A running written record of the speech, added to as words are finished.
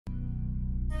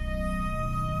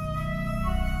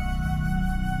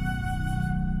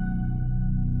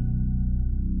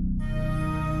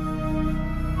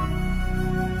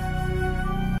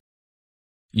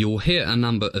You'll hear a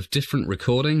number of different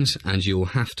recordings and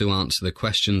you'll have to answer the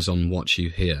questions on what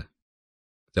you hear.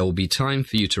 There will be time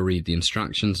for you to read the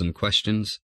instructions and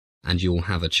questions, and you'll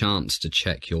have a chance to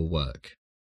check your work.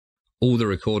 All the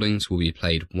recordings will be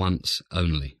played once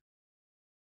only.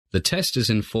 The test is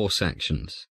in 4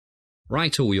 sections.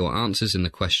 Write all your answers in the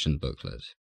question booklet.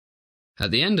 At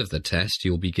the end of the test,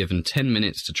 you'll be given 10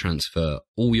 minutes to transfer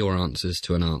all your answers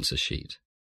to an answer sheet.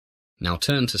 Now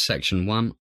turn to Section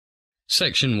 1.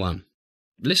 Section 1.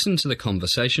 Listen to the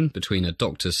conversation between a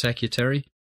doctor's secretary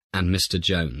and Mr.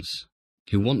 Jones,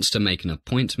 who wants to make an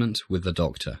appointment with the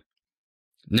doctor.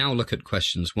 Now look at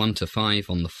questions 1 to 5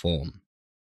 on the form.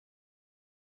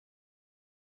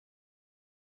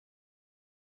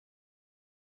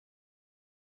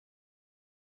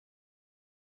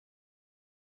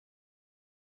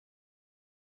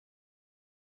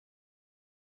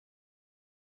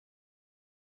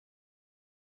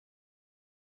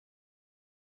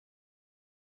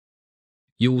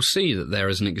 You will see that there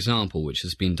is an example which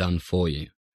has been done for you.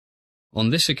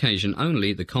 On this occasion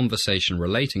only, the conversation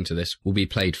relating to this will be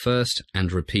played first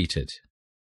and repeated.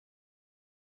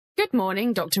 Good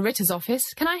morning, Dr. Ritter's office.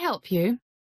 Can I help you?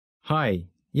 Hi.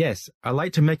 Yes, I'd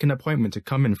like to make an appointment to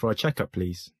come in for a checkup,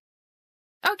 please.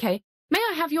 OK. May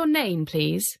I have your name,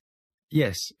 please?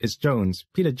 Yes, it's Jones,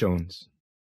 Peter Jones.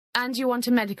 And you want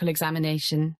a medical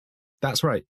examination? That's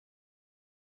right.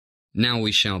 Now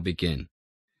we shall begin.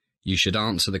 You should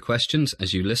answer the questions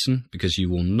as you listen because you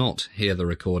will not hear the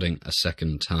recording a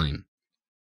second time.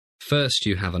 First,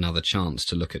 you have another chance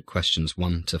to look at questions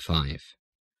 1 to 5.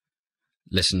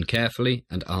 Listen carefully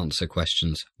and answer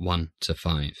questions 1 to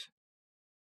 5.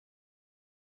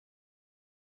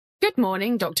 Good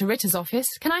morning, Dr. Ritter's office.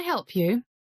 Can I help you?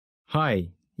 Hi.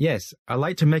 Yes, I'd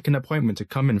like to make an appointment to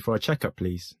come in for a checkup,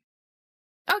 please.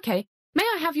 OK. May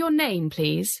I have your name,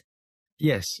 please?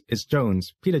 Yes, it's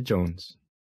Jones, Peter Jones.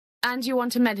 And you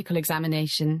want a medical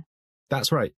examination?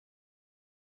 That's right.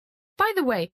 By the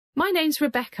way, my name's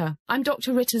Rebecca. I'm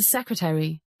Dr. Ritter's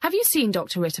secretary. Have you seen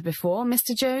Dr. Ritter before,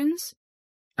 Mr. Jones?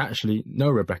 Actually,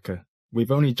 no, Rebecca. We've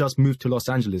only just moved to Los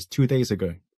Angeles 2 days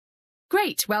ago.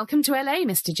 Great. Welcome to LA,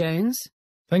 Mr. Jones.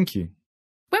 Thank you.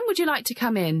 When would you like to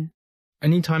come in?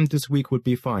 Any time this week would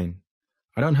be fine.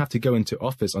 I don't have to go into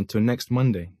office until next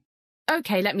Monday.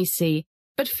 OK, let me see.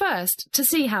 But first, to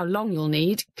see how long you'll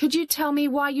need, could you tell me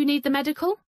why you need the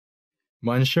medical?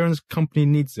 My insurance company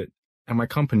needs it, and my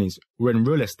companies, we're in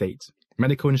real estate.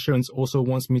 Medical insurance also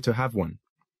wants me to have one.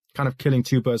 Kind of killing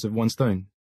 2 birds with 1 stone.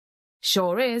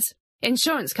 Sure is.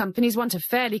 Insurance companies want a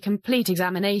fairly complete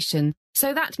examination,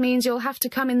 so that means you'll have to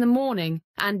come in the morning,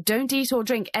 and don't eat or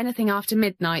drink anything after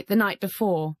midnight the night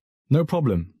before. No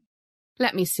problem.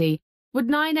 Let me see. Would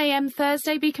 9 a.m.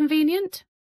 Thursday be convenient?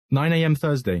 9 a.m.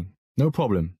 Thursday. No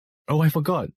problem. Oh, I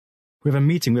forgot. We have a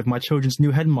meeting with my children's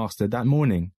new headmaster that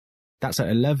morning. That's at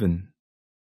 11.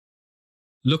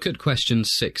 Look at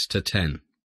questions 6 to 10.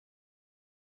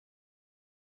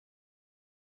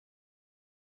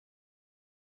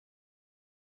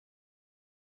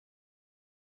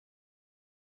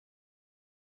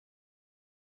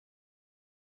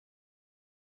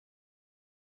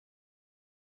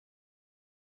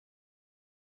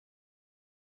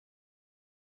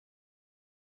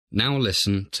 Now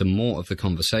listen to more of the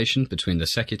conversation between the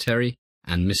secretary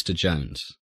and Mr. Jones.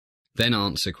 Then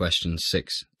answer questions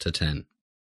 6 to 10.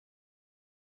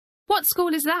 What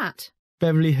school is that?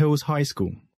 Beverly Hills High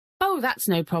School. Oh, that's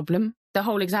no problem. The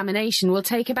whole examination will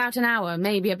take about an hour,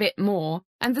 maybe a bit more,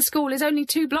 and the school is only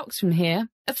 2 blocks from here,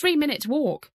 a 3-minute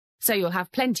walk, so you'll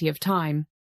have plenty of time.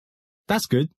 That's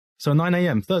good. So 9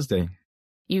 a.m. Thursday.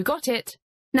 You got it.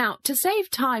 Now, to save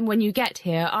time when you get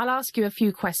here, I'll ask you a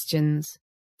few questions.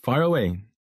 Fire away.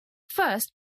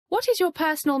 First, what is your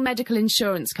personal medical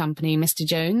insurance company, Mr.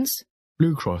 Jones?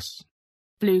 Blue Cross.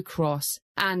 Blue Cross.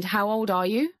 And how old are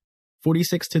you?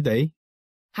 46 today.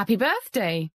 Happy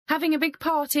birthday! Having a big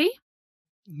party?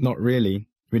 Not really.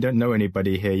 We don't know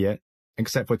anybody here yet,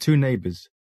 except for 2 neighbours.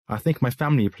 I think my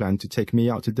family planned to take me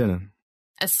out to dinner.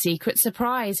 A secret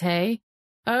surprise, hey?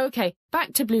 OK,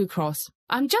 back to Blue Cross.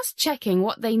 I'm just checking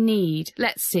what they need.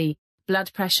 Let's see.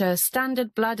 Blood pressure,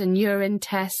 standard blood and urine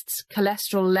tests,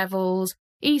 cholesterol levels,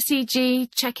 ECG,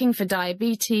 checking for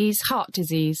diabetes, heart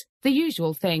disease, the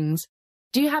usual things.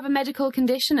 Do you have a medical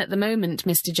condition at the moment,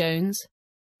 Mr. Jones?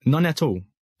 None at all.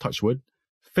 Touch wood.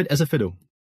 Fit as a fiddle.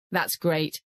 That's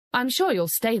great. I'm sure you'll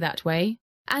stay that way.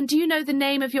 And do you know the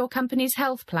name of your company's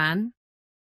health plan?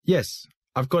 Yes,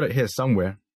 I've got it here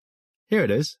somewhere. Here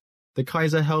it is. The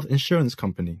Kaiser Health Insurance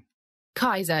Company.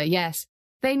 Kaiser, yes.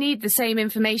 They need the same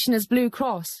information as Blue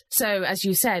Cross, so, as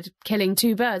you said, killing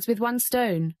 2 birds with 1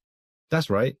 stone.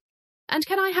 That's right. And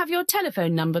can I have your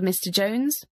telephone number, Mr.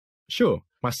 Jones? Sure.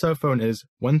 My cell phone is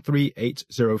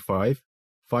 13805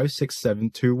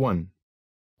 56721.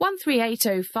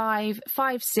 13805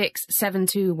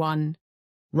 56721.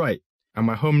 Right. And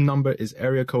my home number is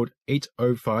area code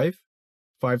 805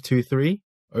 523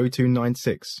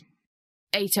 0296.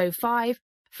 805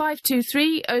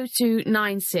 523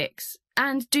 0296.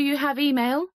 And do you have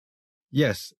email?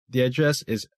 Yes, the address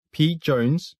is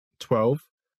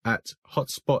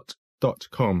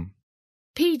pjones12@hotspot.com.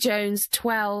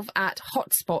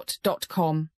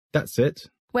 pjones12@hotspot.com. That's it.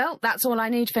 Well, that's all I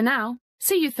need for now.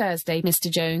 See you Thursday,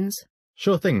 Mr. Jones.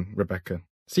 Sure thing, Rebecca.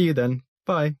 See you then.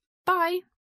 Bye. Bye.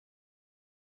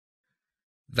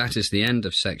 That is the end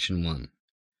of section 1.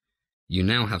 You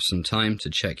now have some time to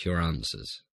check your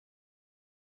answers.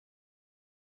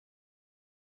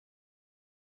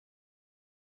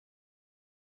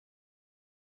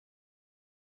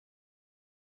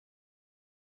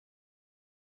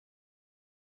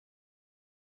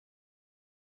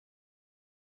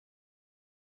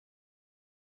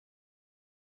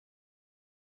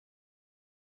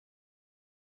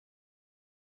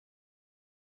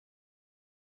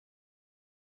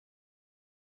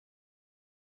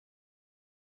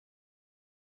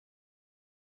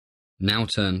 Now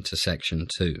turn to section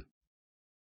 2.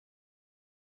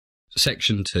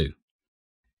 Section 2.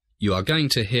 You are going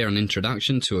to hear an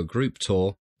introduction to a group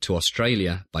tour to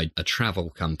Australia by a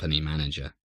travel company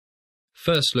manager.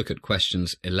 First look at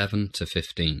questions 11 to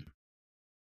 15.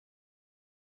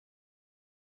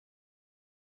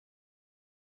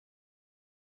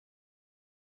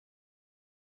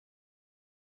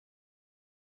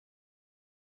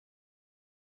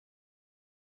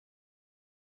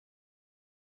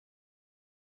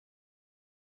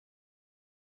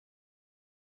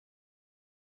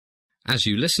 As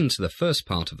you listen to the first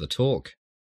part of the talk,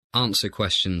 answer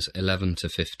questions 11 to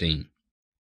 15.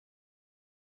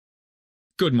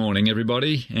 Good morning,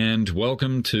 everybody, and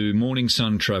welcome to Morning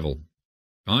Sun Travel.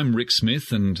 I'm Rick Smith,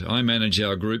 and I manage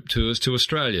our group tours to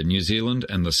Australia, New Zealand,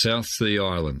 and the South Sea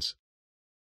Islands.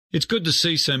 It's good to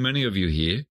see so many of you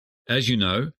here. As you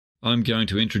know, I'm going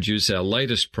to introduce our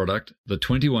latest product, the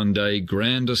 21-day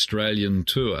Grand Australian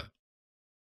Tour.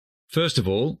 First of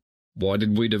all, why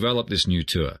did we develop this new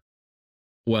tour?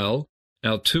 Well,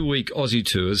 our 2-week Aussie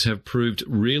tours have proved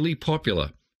really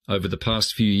popular over the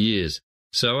past few years,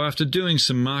 so after doing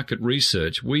some market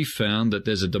research, we found that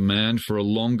there's a demand for a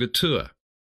longer tour.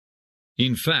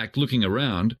 In fact, looking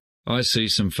around, I see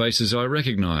some faces I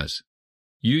recognise.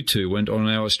 You two went on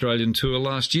our Australian tour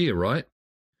last year, right?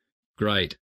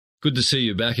 Great. Good to see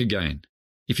you back again.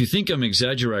 If you think I'm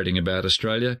exaggerating about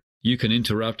Australia, you can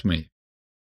interrupt me.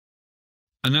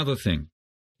 Another thing.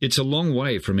 It's a long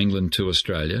way from England to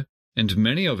Australia, and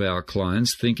many of our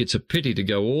clients think it's a pity to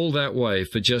go all that way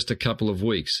for just a couple of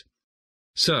weeks.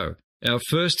 So, our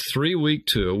first 3-week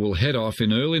tour will head off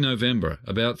in early November,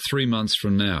 about 3 months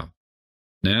from now.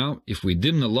 Now, if we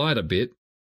dim the light a bit,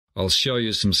 I'll show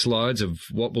you some slides of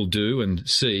what we'll do and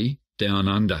see down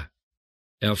under.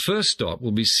 Our first stop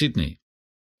will be Sydney.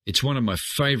 It's one of my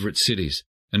favourite cities,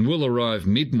 and we'll arrive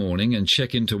mid-morning and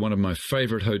check into one of my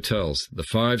favourite hotels, the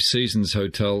 5 Seasons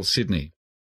Hotel, Sydney.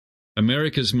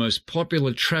 America's most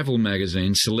popular travel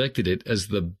magazine selected it as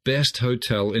the best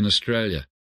hotel in Australia.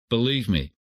 Believe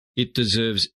me, it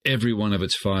deserves every one of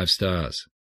its 5 stars.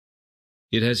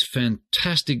 It has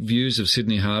fantastic views of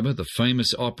Sydney Harbour, the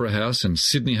famous Opera House and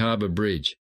Sydney Harbour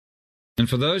Bridge. And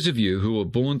for those of you who were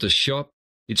born to shop,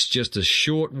 it's just a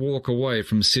short walk away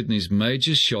from Sydney's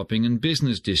major shopping and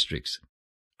business districts.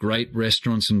 Great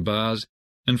restaurants and bars,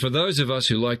 and for those of us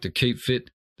who like to keep fit,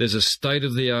 there's a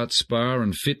state-of-the-art spa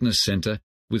and fitness centre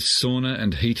with sauna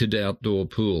and heated outdoor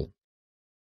pool.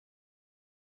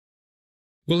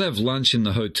 We'll have lunch in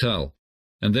the hotel,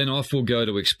 and then off we'll go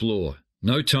to explore.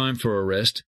 No time for a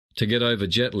rest. To get over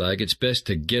jet lag, it's best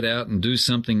to get out and do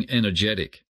something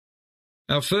energetic.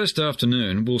 Our first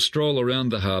afternoon, we'll stroll around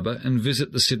the harbour and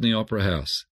visit the Sydney Opera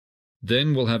House.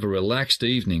 Then we'll have a relaxed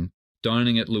evening,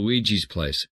 dining at Luigi's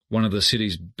Place, one of the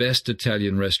city's best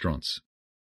Italian restaurants.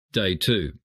 Day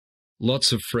 2.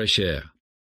 Lots of fresh air.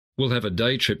 We'll have a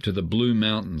day trip to the Blue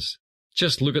Mountains.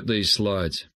 Just look at these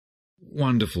slides.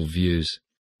 Wonderful views,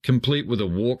 complete with a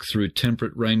walk through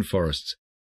temperate rainforests.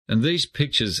 And these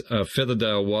pictures are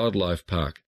Featherdale Wildlife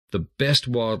Park, the best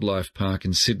wildlife park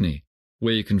in Sydney,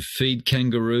 where you can feed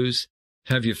kangaroos,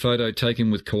 have your photo taken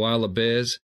with koala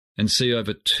bears, and see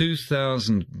over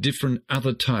 2,000 different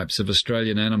other types of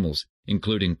Australian animals,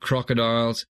 including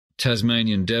crocodiles,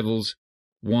 Tasmanian devils,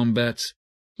 wombats.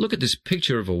 Look at this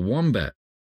picture of a wombat.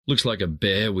 Looks like a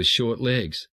bear with short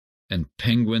legs. And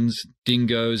penguins,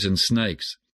 dingoes and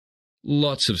snakes.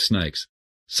 Lots of snakes.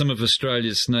 Some of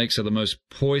Australia's snakes are the most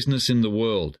poisonous in the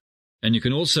world. And you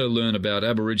can also learn about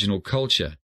Aboriginal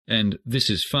culture. And, this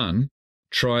is fun,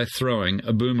 try throwing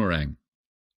a boomerang.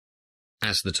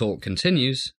 As the talk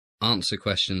continues, answer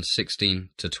questions 16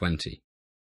 to 20.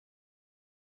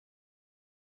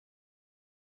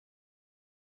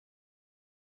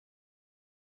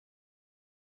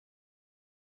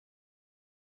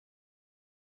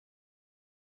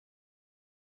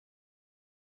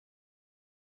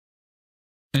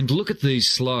 And look at these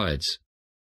slides.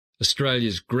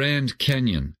 Australia's Grand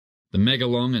Canyon, the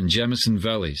Megalong and Jamison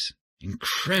Valleys.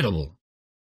 Incredible!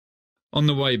 On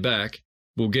the way back,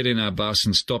 we'll get in our bus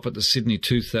and stop at the Sydney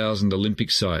 2000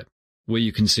 Olympic site, where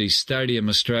you can see Stadium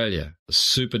Australia, the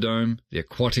Superdome, the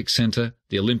Aquatic Centre,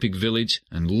 the Olympic Village,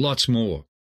 and lots more.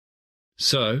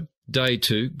 So, day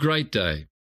 2, great day.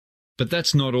 But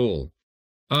that's not all.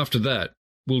 After that,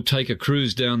 we'll take a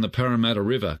cruise down the Parramatta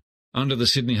River, under the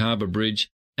Sydney Harbour Bridge,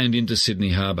 and into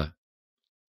Sydney Harbour.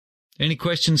 Any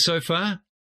questions so far?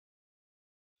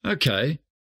 Okay,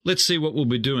 let's see what we'll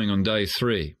be doing on day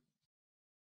 3.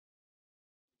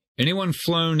 Anyone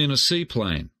flown in a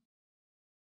seaplane?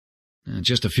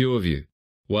 Just a few of you.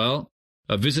 Well,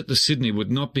 a visit to Sydney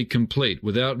would not be complete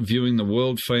without viewing the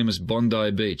world-famous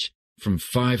Bondi Beach from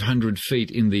 500 feet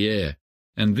in the air,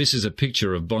 and this is a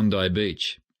picture of Bondi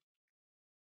Beach.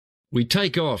 We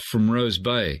take off from Rose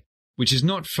Bay, which is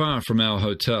not far from our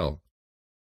hotel.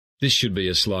 This should be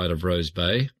a slide of Rose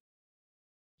Bay.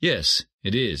 Yes,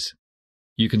 it is.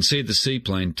 You can see the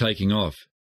seaplane taking off.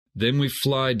 Then we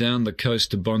fly down the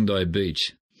coast to Bondi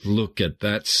Beach. Look at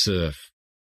that surf.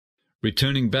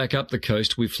 Returning back up the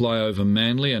coast, we fly over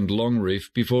Manly and Longreef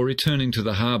before returning to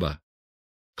the harbour,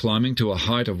 climbing to a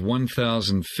height of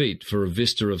 1,000 feet for a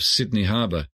vista of Sydney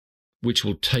Harbour, which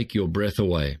will take your breath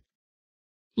away.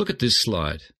 Look at this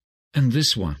slide. And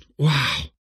this one. Wow!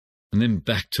 And then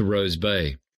back to Rose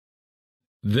Bay.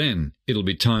 Then it'll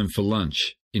be time for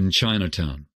lunch in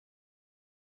Chinatown.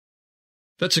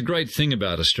 That's a great thing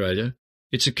about Australia.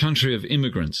 It's a country of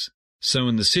immigrants. So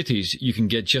in the cities you can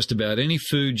get just about any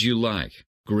food you like.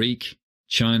 Greek,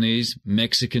 Chinese,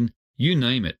 Mexican, you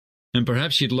name it. And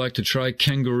perhaps you'd like to try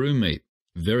kangaroo meat.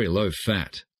 Very low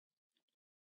fat.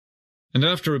 And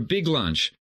after a big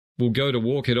lunch, we'll go to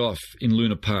walk it off in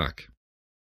Luna Park.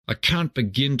 I can't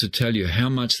begin to tell you how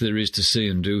much there is to see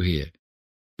and do here.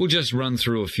 We'll just run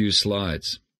through a few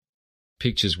slides.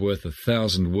 Picture's worth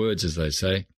 1,000 words, as they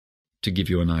say, to give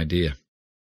you an idea.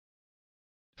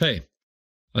 Hey,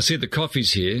 I see the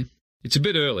coffee's here. It's a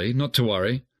bit early, not to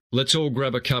worry. Let's all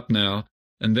grab a cup now,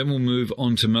 and then we'll move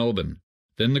on to Melbourne,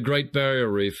 then the Great Barrier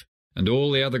Reef, and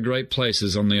all the other great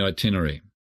places on the itinerary.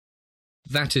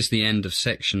 That is the end of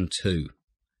section 2.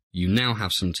 You now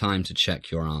have some time to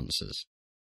check your answers.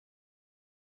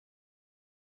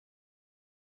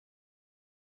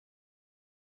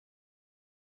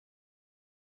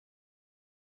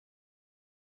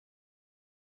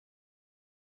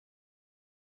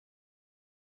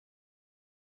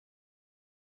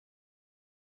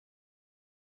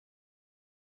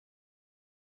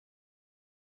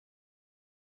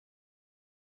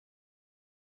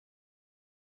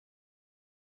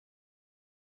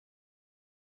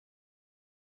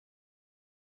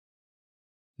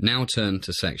 Now turn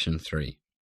to section 3.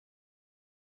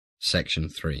 Section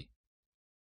 3.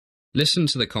 Listen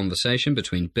to the conversation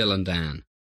between Bill and Anne,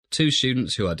 2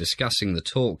 students who are discussing the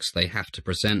talks they have to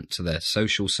present to their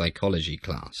social psychology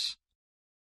class.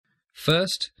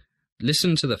 First,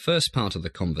 listen to the first part of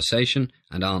the conversation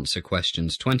and answer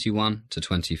questions 21 to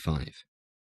 25.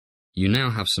 You now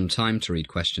have some time to read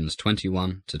questions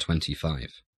 21 to 25.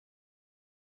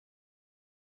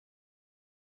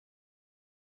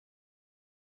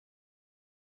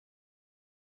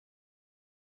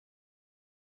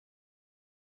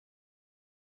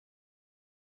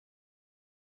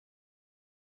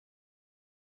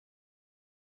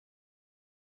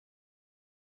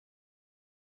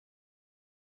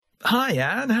 Hi,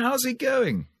 Anne. How's it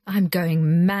going? I'm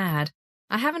going mad.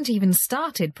 I haven't even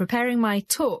started preparing my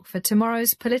talk for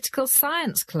tomorrow's political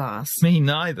science class. Me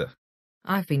neither.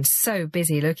 I've been so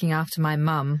busy looking after my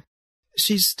mum.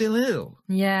 She's still ill.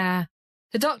 Yeah.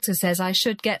 The doctor says I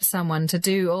should get someone to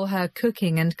do all her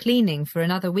cooking and cleaning for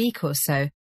another week or so,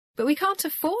 but we can't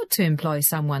afford to employ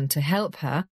someone to help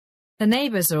her. The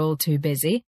neighbours are all too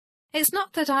busy. It's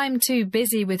not that I'm too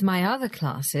busy with my other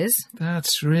classes.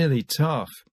 That's really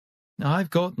tough.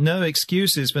 I've got no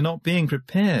excuses for not being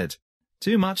prepared.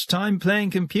 Too much time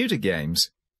playing computer games.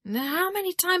 How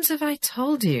many times have I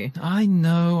told you? I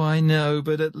know,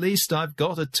 but at least I've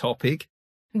got a topic.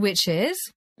 Which is?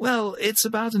 Well, it's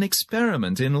about an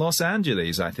experiment in Los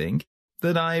Angeles, I think.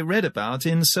 that I read about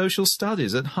in social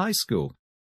studies at high school.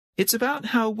 It's about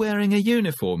how wearing a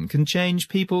uniform can change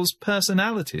people's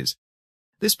personalities.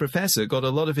 This professor got a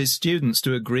lot of his students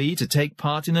to agree to take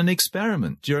part in an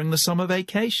experiment during the summer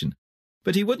vacation,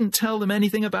 but he wouldn't tell them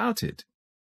anything about it.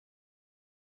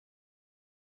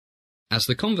 As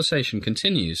the conversation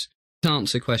continues,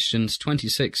 answer questions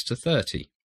 26 to 30.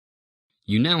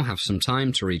 You now have some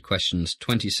time to read questions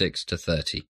 26 to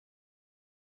 30.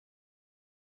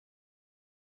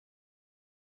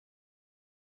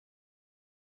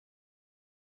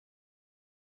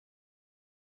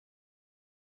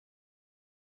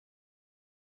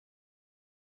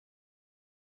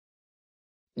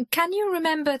 Can you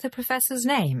remember the professor's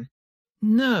name?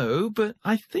 No, but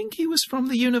I think he was from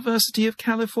the University of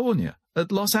California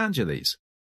at Los Angeles.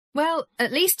 Well,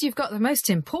 at least you've got the most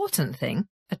important thing,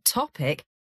 a topic.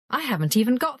 I haven't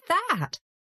even got that.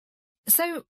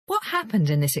 So, what happened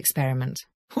in this experiment?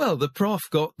 Well, the prof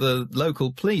got the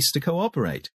local police to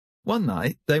cooperate. One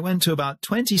night, they went to about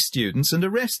 20 students and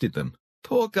arrested them.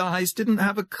 Poor guys didn't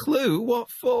have a clue what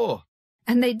for.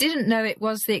 And they didn't know it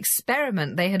was the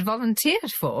experiment they had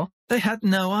volunteered for? They had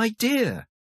no idea.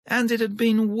 And it had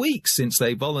been weeks since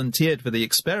they volunteered for the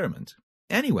experiment.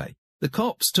 Anyway, the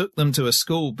cops took them to a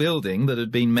school building that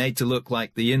had been made to look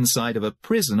like the inside of a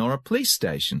prison or a police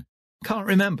station. Can't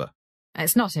remember.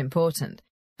 It's not important.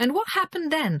 And what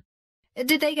happened then?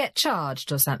 Did they get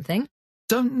charged or something?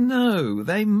 Don't know.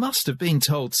 They must have been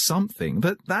told something,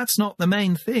 but that's not the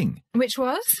main thing. Which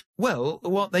was? Well,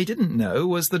 what they didn't know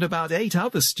was that about 8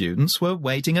 other students were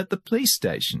waiting at the police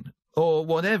station, or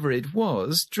whatever it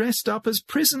was, dressed up as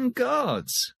prison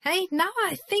guards. Hey, now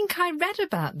I think I read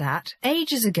about that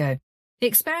ages ago. The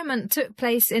experiment took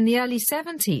place in the early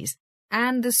 70s,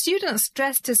 and the students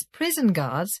dressed as prison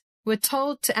guards were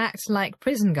told to act like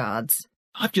prison guards.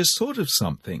 I've just thought of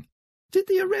something. Did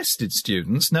the arrested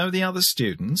students know the other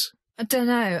students? I don't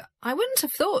know. I wouldn't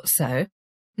have thought so.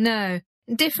 No,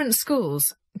 different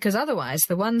schools, because otherwise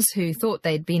the ones who thought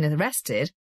they'd been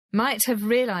arrested might have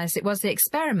realised it was the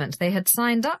experiment they had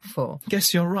signed up for.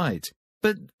 Guess you're right.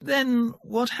 But then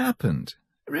what happened?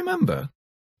 Remember?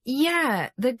 Yeah,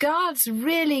 the guards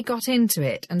really got into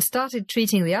it and started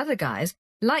treating the other guys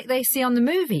like they see on the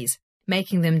movies,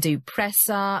 making them do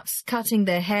press-ups, cutting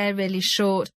their hair really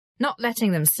short, not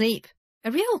letting them sleep. A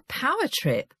real power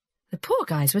trip. The poor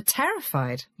guys were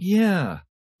terrified. Yeah.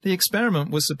 The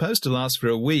experiment was supposed to last for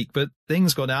a week, but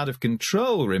things got out of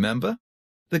control, remember?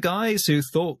 The guys who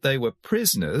thought they were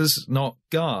prisoners, not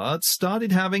guards,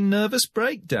 started having nervous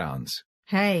breakdowns.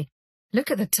 Hey, look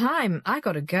at the time. I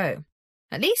gotta go.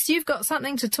 At least you've got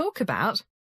something to talk about.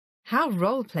 How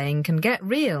role-playing can get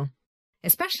real,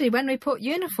 especially when we put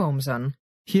uniforms on.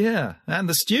 Yeah, and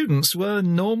the students were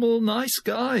normal, nice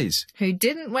guys. Who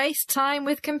didn't waste time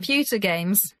with computer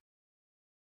games.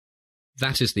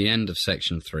 That is the end of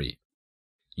section 3.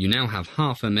 You now have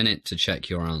half a minute to check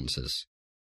your answers.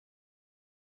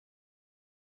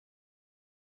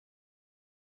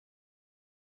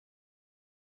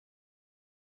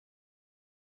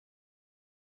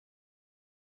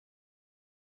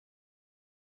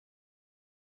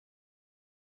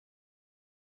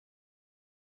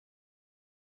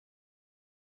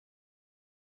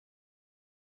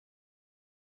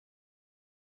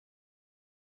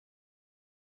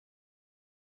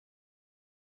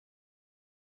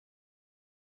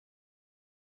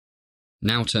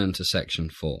 Now turn to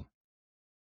section 4.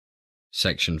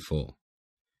 Section 4.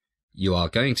 You are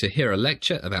going to hear a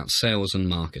lecture about sales and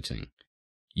marketing.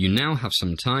 You now have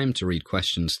some time to read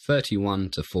questions 31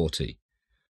 to 40.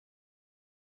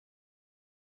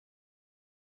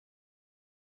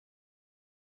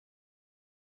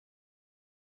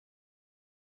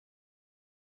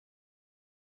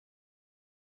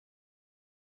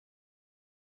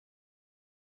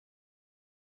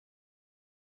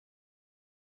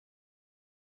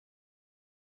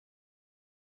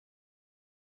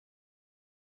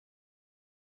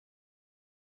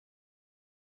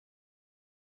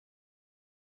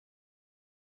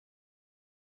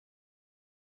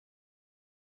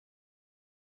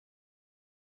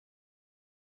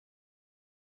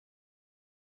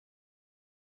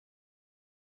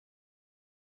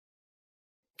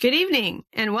 Good evening,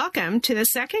 and welcome to the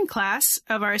second class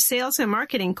of our Sales and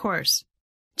Marketing course.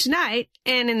 Tonight,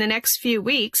 and in the next few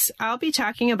weeks, I'll be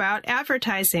talking about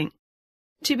advertising.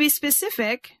 To be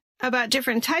specific, about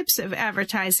different types of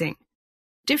advertising,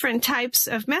 different types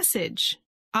of message,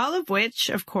 all of which,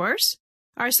 of course,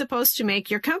 are supposed to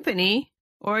make your company,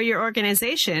 or your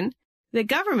organization, the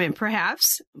government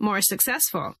perhaps, more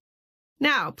successful.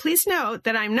 Now, please note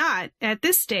that I'm not, at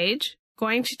this stage,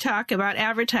 going to talk about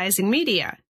advertising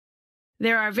media.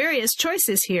 There are various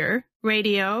choices here: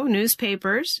 radio,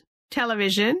 newspapers,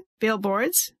 television,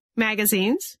 billboards,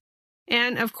 magazines,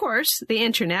 and, of course, the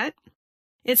Internet.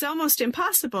 It's almost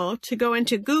impossible to go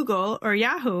into Google or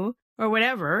Yahoo or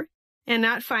whatever and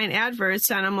not find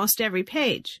adverts on almost every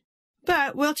page.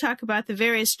 But we'll talk about the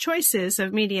various choices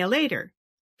of media later.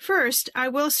 First, I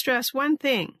will stress one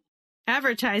thing.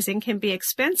 Advertising can be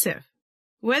expensive.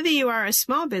 Whether you are a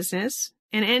small business,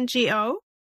 an NGO,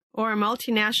 or a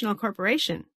multinational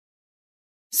corporation.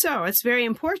 So it's very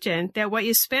important that what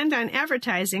you spend on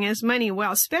advertising is money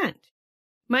well spent,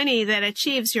 money that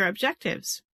achieves your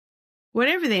objectives,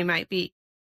 whatever they might be.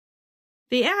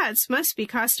 The ads must be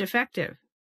cost-effective.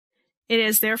 It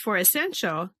is therefore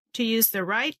essential to use the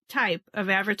right type of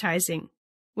advertising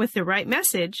with the right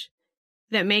message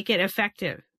that make it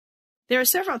effective. There are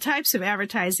several types of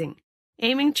advertising,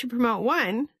 aiming to promote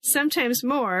one, sometimes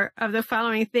more, of the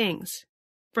following things: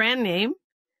 brand name,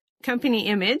 company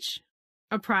image,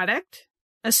 a product,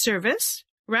 a service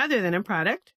rather than a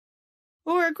product,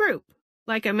 or a group,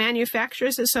 like a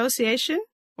manufacturers association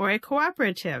or a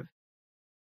cooperative.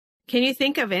 Can you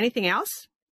think of anything else?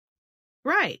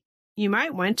 Right. You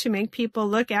might want to make people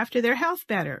look after their health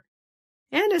better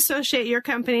and associate your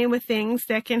company with things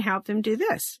that can help them do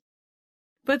this.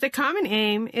 But the common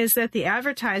aim is that the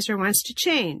advertiser wants to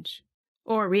change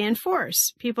or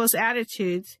reinforce people's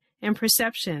attitudes and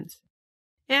perceptions,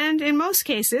 and in most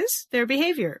cases, their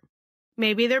behavior,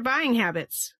 maybe their buying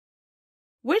habits.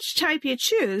 Which type you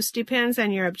choose depends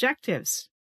on your objectives.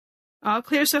 All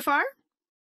clear so far?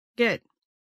 Good.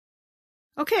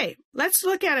 Okay, let's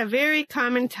look at a very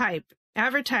common type,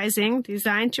 advertising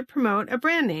designed to promote a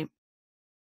brand name.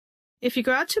 If you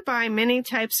go out to buy many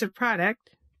types of product,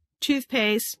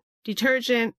 toothpaste,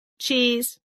 detergent,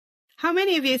 cheese, how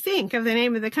many of you think of the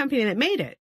name of the company that made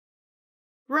it?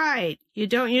 Right, you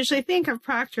don't usually think of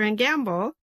Procter &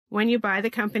 Gamble when you buy the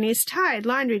company's Tide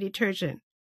laundry detergent,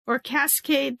 or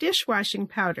Cascade dishwashing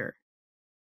powder,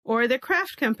 or the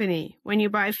Kraft Company when you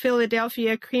buy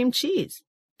Philadelphia cream cheese.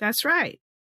 That's right.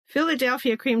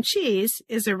 Philadelphia cream cheese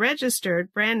is a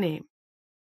registered brand name.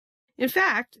 In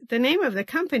fact, the name of the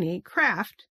company,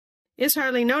 Kraft, is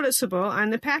hardly noticeable on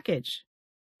the package.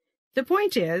 The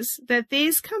point is that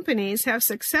these companies have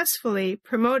successfully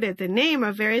promoted the name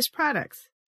of various products,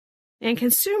 and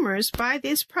consumers buy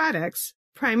these products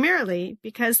primarily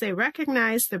because they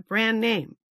recognize the brand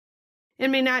name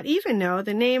and may not even know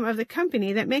the name of the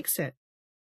company that makes it.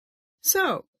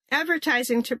 So,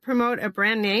 advertising to promote a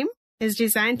brand name is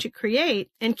designed to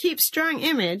create and keep strong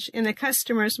image in the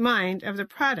customer's mind of the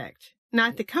product,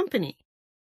 not the company.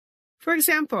 For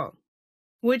example,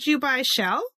 would you buy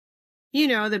Shell? You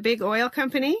know, the big oil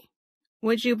company.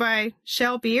 Would you buy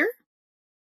Shell beer?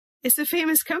 It's a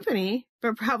famous company,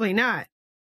 but probably not.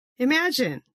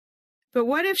 Imagine. But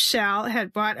what if Shell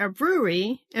had bought a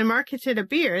brewery and marketed a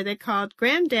beer they called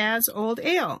Granddad's Old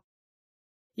Ale?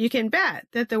 You can bet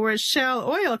that the word Shell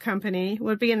Oil Company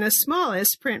would be in the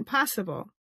smallest print possible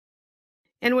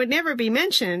and would never be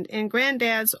mentioned in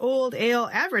Granddad's Old Ale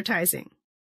advertising.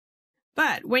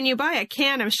 But when you buy a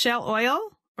can of Shell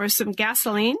oil or some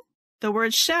gasoline, the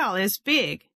word Shell is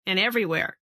big and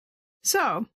everywhere.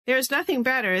 So, there's nothing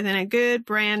better than a good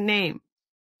brand name.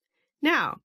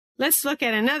 Now, let's look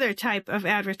at another type of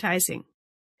advertising.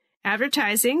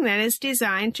 Advertising that is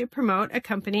designed to promote a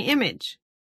company image.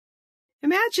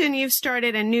 Imagine you've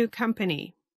started a new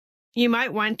company. You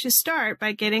might want to start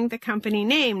by getting the company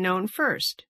name known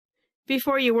first,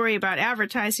 before you worry about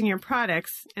advertising your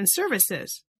products and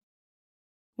services.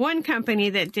 One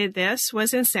company that did this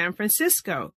was in San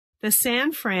Francisco, the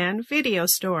San Fran Video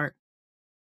Store.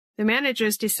 The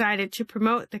managers decided to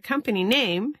promote the company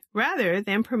name rather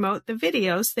than promote the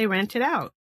videos they rented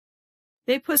out.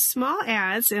 They put small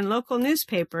ads in local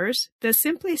newspapers that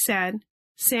simply said,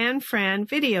 San Fran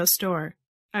Video Store,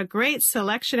 a great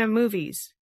selection of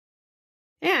movies.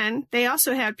 And they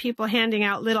also had people handing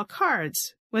out little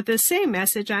cards with the same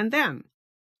message on them,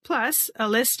 plus a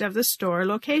list of the store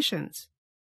locations.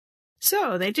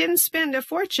 So they didn't spend a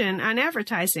fortune on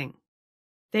advertising.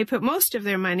 They put most of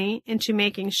their money into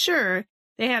making sure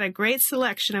they had a great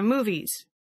selection of movies.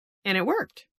 And it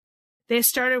worked. They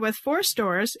started with 4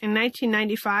 stores in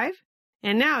 1995,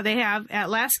 and now they have, at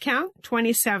last count,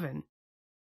 27.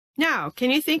 Now, can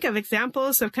you think of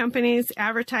examples of companies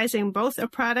advertising both a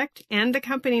product and the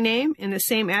company name in the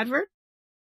same advert?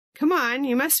 Come on,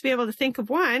 you must be able to think of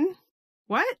one.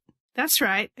 What? That's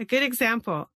right, a good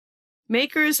example.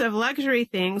 Makers of luxury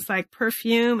things like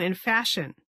perfume and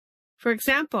fashion. For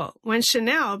example, when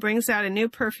Chanel brings out a new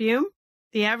perfume,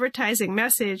 the advertising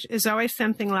message is always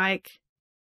something like,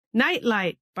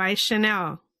 Nightlight by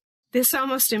Chanel, This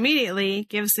almost immediately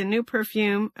gives the new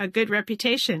perfume a good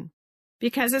reputation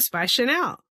because it's by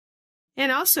Chanel,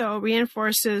 and also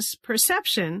reinforces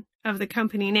perception of the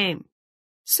company name.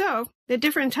 So, the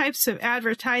different types of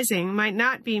advertising might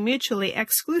not be mutually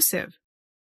exclusive.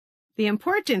 The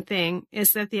important thing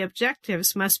is that the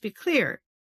objectives must be clear,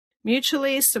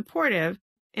 mutually supportive,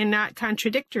 and not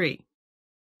contradictory.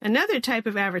 Another type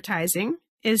of advertising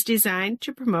is designed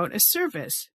to promote a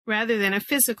service rather than a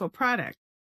physical product.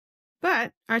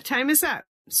 But our time is up,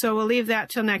 so we'll leave that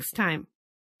till next time.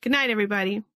 Good night,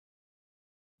 everybody.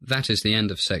 That is the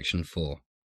end of section 4.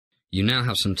 You now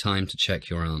have some time to check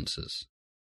your answers.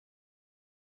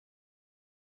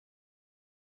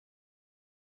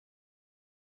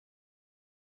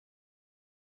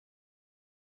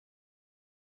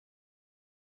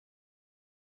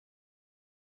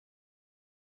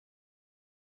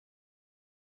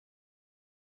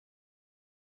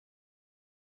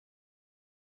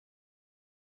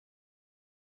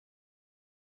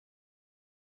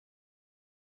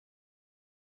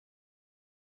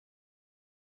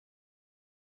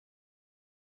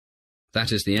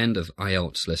 That is the end of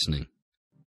IELTS listening.